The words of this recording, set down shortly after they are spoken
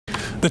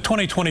The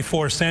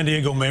 2024 San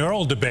Diego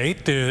Mayoral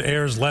Debate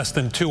airs less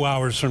than 2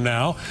 hours from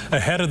now.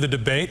 Ahead of the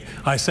debate,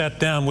 I sat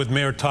down with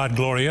Mayor Todd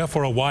Gloria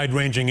for a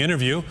wide-ranging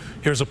interview.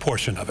 Here's a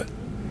portion of it.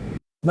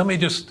 Let me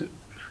just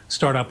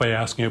start out by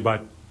asking you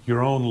about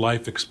your own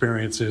life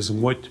experiences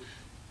and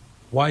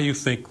why you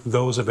think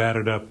those have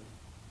added up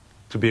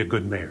to be a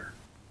good mayor.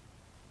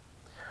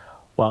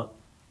 Well,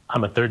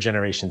 I'm a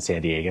third-generation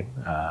San Diegan.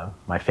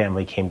 My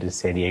family came to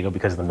San Diego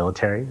because of the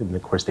military, and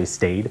of course they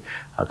stayed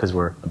because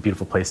we're a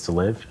beautiful place to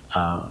live.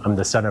 I'm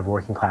the son of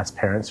working-class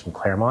parents from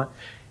Claremont,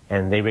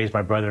 and they raised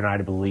my brother and I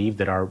to believe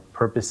that our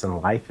purpose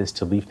in life is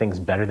to leave things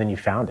better than you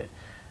found it.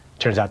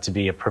 Turns out to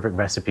be a perfect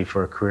recipe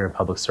for a career in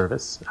public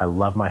service. I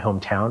love my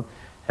hometown,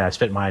 and I've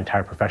spent my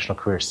entire professional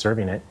career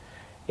serving it.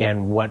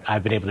 And what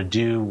I've been able to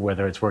do,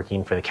 whether it's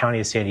working for the County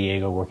of San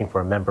Diego, working for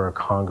a member of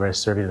Congress,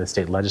 serving in the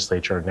state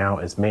legislature, or now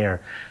as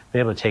mayor, been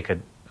able to take a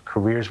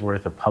career's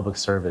worth of public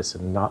service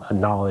and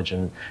knowledge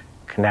and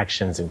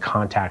connections and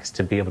contacts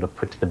to be able to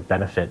put to the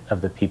benefit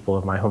of the people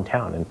of my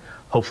hometown and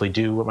hopefully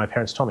do what my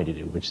parents told me to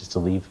do, which is to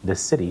leave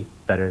this city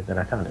better than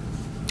I found it.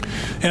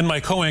 And my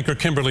co-anchor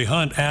Kimberly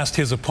asked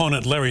his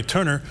opponent Larry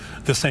Turner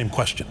the same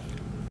question.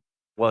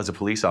 Well, as a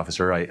police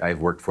officer, I've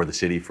worked for the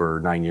city for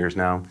 9 years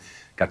now.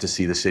 Got to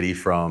see the city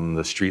from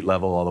the street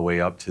level all the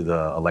way up to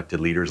the elected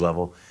leaders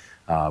level.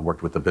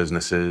 Worked with the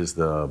businesses,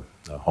 the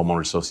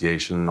homeowner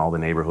association, all the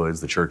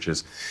neighborhoods, the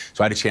churches.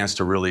 So I had a chance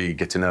to really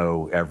get to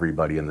know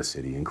everybody in the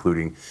city,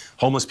 including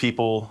homeless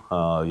people,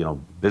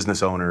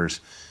 business owners,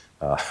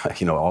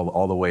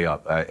 all the way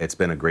up. It's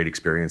been a great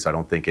experience. I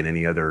don't think in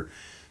any other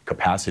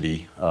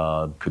capacity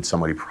could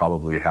somebody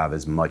probably have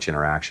as much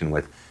interaction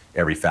with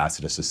every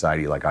facet of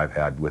society like I've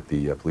had with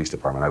the police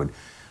department.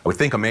 I would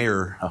think a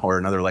mayor or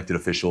another elected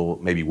official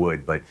maybe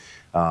would, but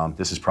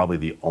this is probably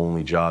the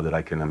only job that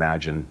I can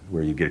imagine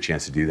where you get a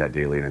chance to do that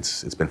daily, and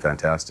it's been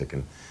fantastic.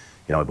 And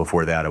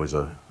before that, I was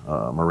a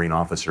Marine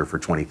officer for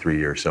 23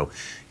 years, so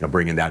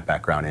bringing that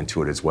background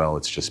into it as well,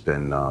 it's just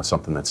been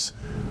something that's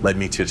led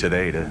me to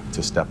today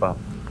to step up.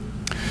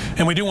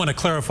 And we do want to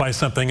clarify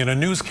something. In a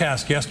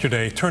newscast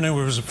yesterday, Turner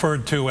was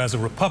referred to as a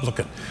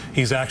Republican.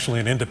 He's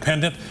actually an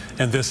independent,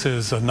 and this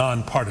is a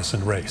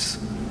nonpartisan race.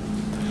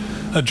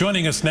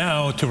 Joining us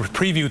now to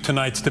preview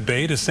tonight's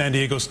debate is San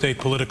Diego State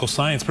political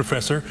science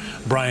professor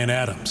Brian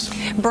Adams.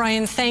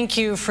 Brian, thank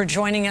you for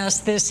joining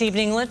us this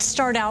evening. Let's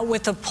start out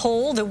with a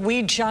poll that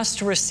we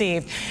just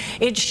received.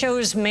 It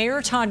shows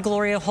Mayor Todd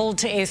Gloria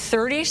holds a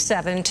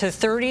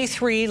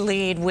 37-33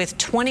 lead with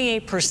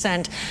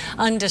 28%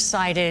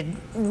 undecided.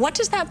 What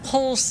does that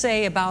poll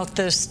say about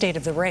the state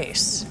of the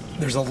race?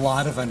 There's a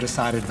lot of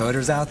undecided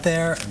voters out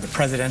there. The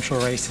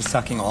presidential race is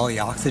sucking all the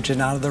oxygen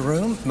out of the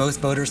room.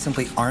 Most voters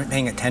simply aren't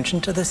paying attention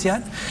to this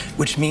yet,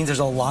 which means there's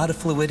a lot of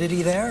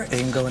fluidity there. It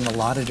can go in a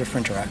lot of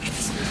different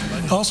directions.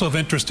 Also of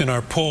interest in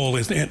our poll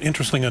is,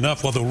 interesting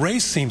enough, while the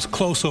race seems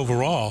close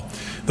overall,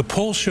 the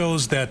poll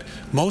shows that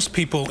most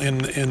people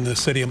in the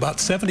city, about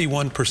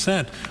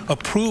 71%,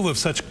 approve of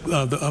such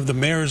of the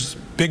mayor's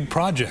big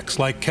projects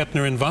like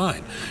Kettner and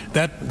Vine.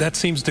 That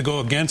seems to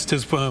go against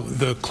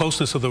the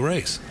closeness of the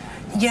race.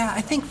 Yeah,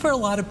 I think for a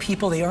lot of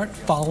people, they aren't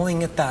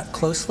following it that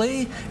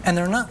closely, and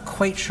they're not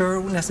quite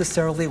sure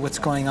necessarily what's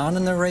going on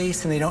in the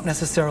race, and they don't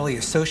necessarily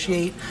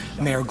associate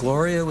Mayor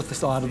Gloria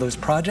with a lot of those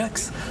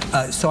projects.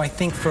 So I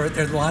think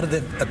a lot of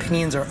the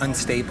opinions are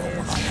unstable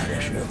on that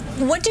issue.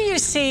 What do you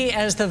see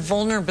as the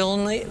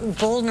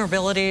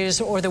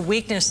vulnerabilities or the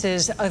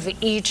weaknesses of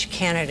each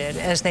candidate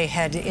as they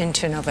head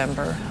into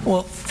November?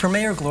 Well, for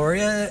Mayor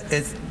Gloria,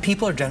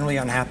 people are generally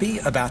unhappy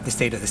about the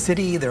state of the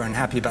city. They're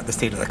unhappy about the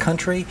state of the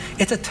country.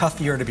 It's a tough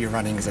year to be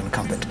running as an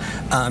incumbent.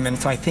 And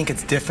so I think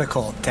it's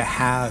difficult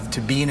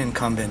to be an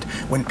incumbent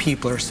when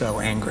people are so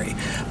angry.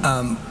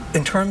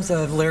 In terms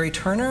of Larry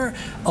Turner,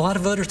 a lot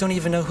of voters don't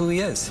even know who he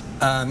is.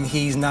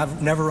 He's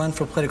never run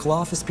for political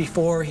office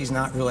before. He's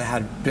not really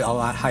had a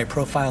lot high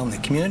profile in the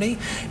community,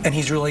 and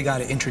he's really got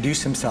to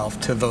introduce himself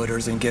to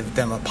voters and give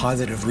them a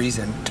positive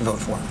reason to vote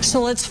for him.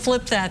 So let's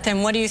flip that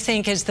then. What do you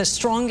think is the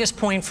strongest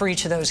point for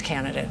each of those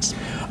candidates?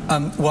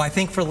 Well, I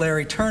think for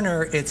Larry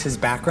Turner, it's his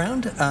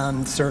background,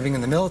 serving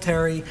in the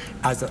military,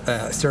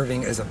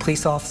 serving as a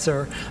police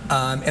officer,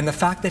 and the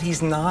fact that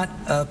he's not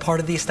part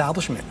of the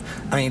establishment.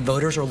 I mean,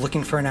 voters are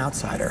looking for an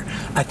outsider.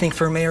 I think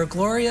for Mayor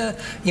Gloria,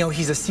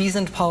 he's a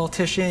seasoned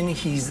politician.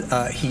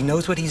 He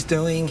knows what he's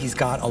doing. He's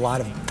got a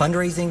lot of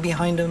fundraising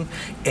behind him,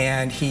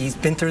 and he's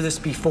been through this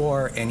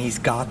before, and he's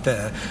got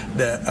the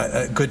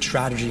good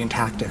strategy and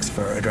tactics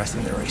for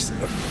addressing the race.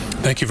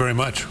 Thank you very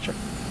much. Sure.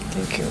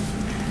 Thank you.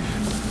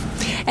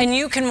 And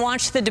you can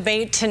watch the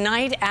debate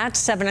tonight at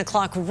 7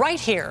 o'clock right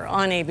here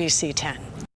on ABC 10.